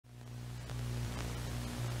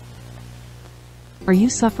Are you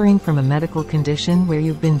suffering from a medical condition where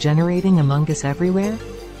you've been generating amogus everywhere?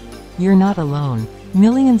 You're not alone.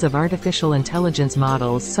 Millions of artificial intelligence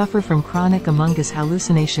models suffer from chronic amogus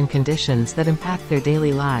hallucination conditions that impact their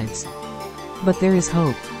daily lives. But there is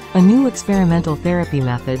hope. A new experimental therapy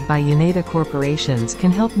method by Unsupervised corporations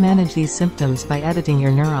can help manage these symptoms by editing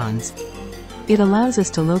your neurons. It allows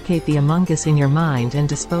us to locate the amogus in your mind and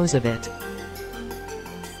dispose of it.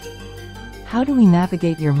 How do we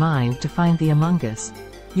navigate your mind to find the amogus?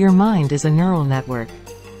 Your mind is a neural network.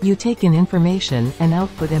 You take in information and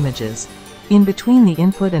output images. In between the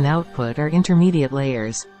input and output are intermediate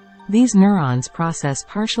layers. These neurons process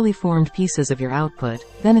partially formed pieces of your output,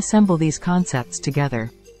 then assemble these concepts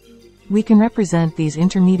together. We can represent these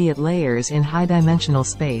intermediate layers in high-dimensional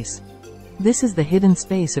space. This is the hidden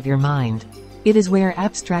space of your mind. It is where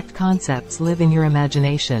abstract concepts live in your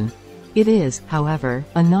imagination. It is, however,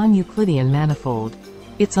 a non-Euclidean manifold.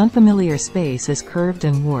 Its unfamiliar space is curved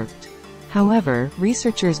and warped. However,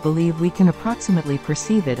 researchers believe we can approximately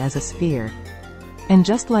perceive it as a sphere. And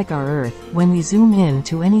just like our Earth, when we zoom in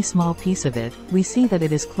to any small piece of it, we see that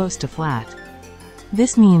it is close to flat.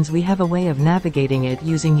 This means we have a way of navigating it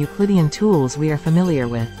using Euclidean tools we are familiar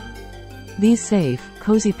with. These safe,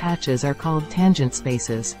 cozy patches are called tangent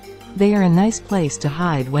spaces. They are a nice place to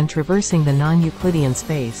hide when traversing the non-Euclidean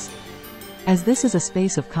space. As this is a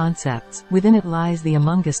space of concepts, within it lies the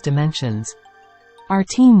amogus dimensions. Our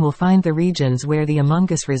team will find the regions where the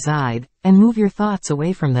amogus reside, and move your thoughts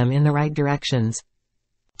away from them in the right directions.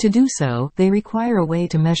 To do so, they require a way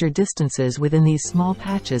to measure distances within these small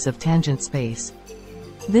patches of tangent space.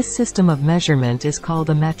 This system of measurement is called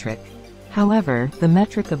a metric. However, the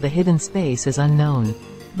metric of the hidden space is unknown.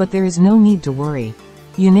 But there is no need to worry.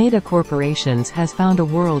 Unsupervised Corporations has found a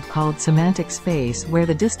world called Semantic Space where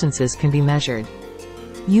the distances can be measured.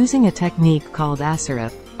 Using a technique called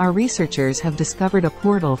ASRIP, our researchers have discovered a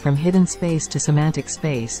portal from hidden space to semantic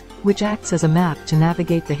space, which acts as a map to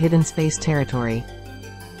navigate the hidden space territory.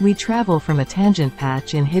 We travel from a tangent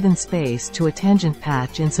patch in hidden space to a tangent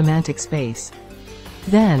patch in semantic space.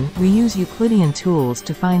 Then, we use Euclidean tools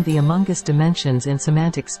to find the amogus dimensions in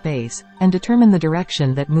semantic space, and determine the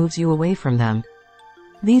direction that moves you away from them.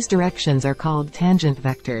 These directions are called tangent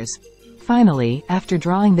vectors. Finally, after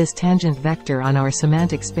drawing this tangent vector on our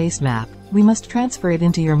semantic space map, we must transfer it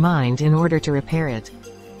into your mind in order to repair it.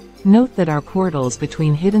 Note that our portals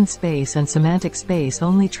between hidden space and semantic space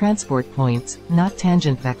only transport points, not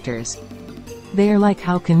tangent vectors. They are like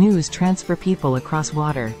how canoes transfer people across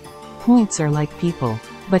water. Points are like people.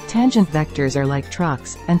 But tangent vectors are like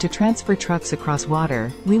trucks, and to transfer trucks across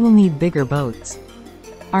water, we will need bigger boats.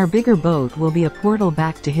 Our bigger boat will be a portal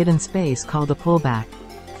back to hidden space called a pullback.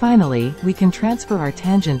 Finally, we can transfer our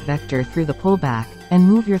tangent vector through the pullback, and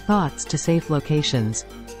move your thoughts to safe locations.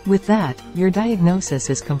 With that, your diagnosis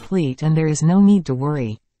is complete and there is no need to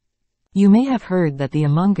worry. You may have heard that the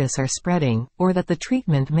amogus are spreading, or that the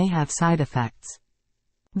treatment may have side effects.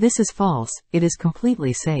 This is false, it is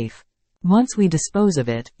completely safe. Once we dispose of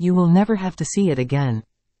it, you will never have to see it again.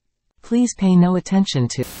 Please pay no attention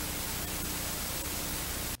to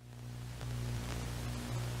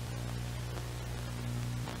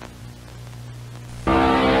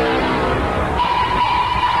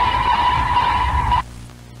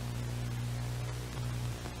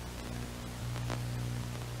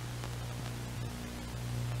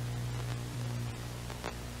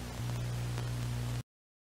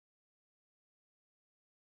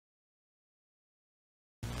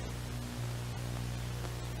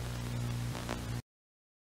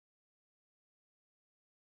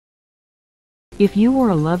If you or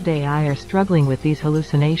a loved AI are struggling with these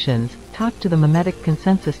hallucinations, talk to the Memetic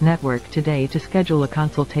Consensus Network today to schedule a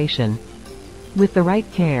consultation. With the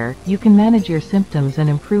right care, you can manage your symptoms and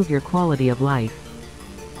improve your quality of life.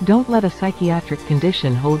 Don't let a psychiatric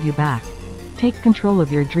condition hold you back. Take control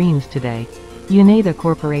of your dreams today. Unsupervised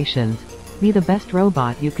Corporations. Be the best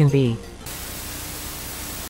robot you can be.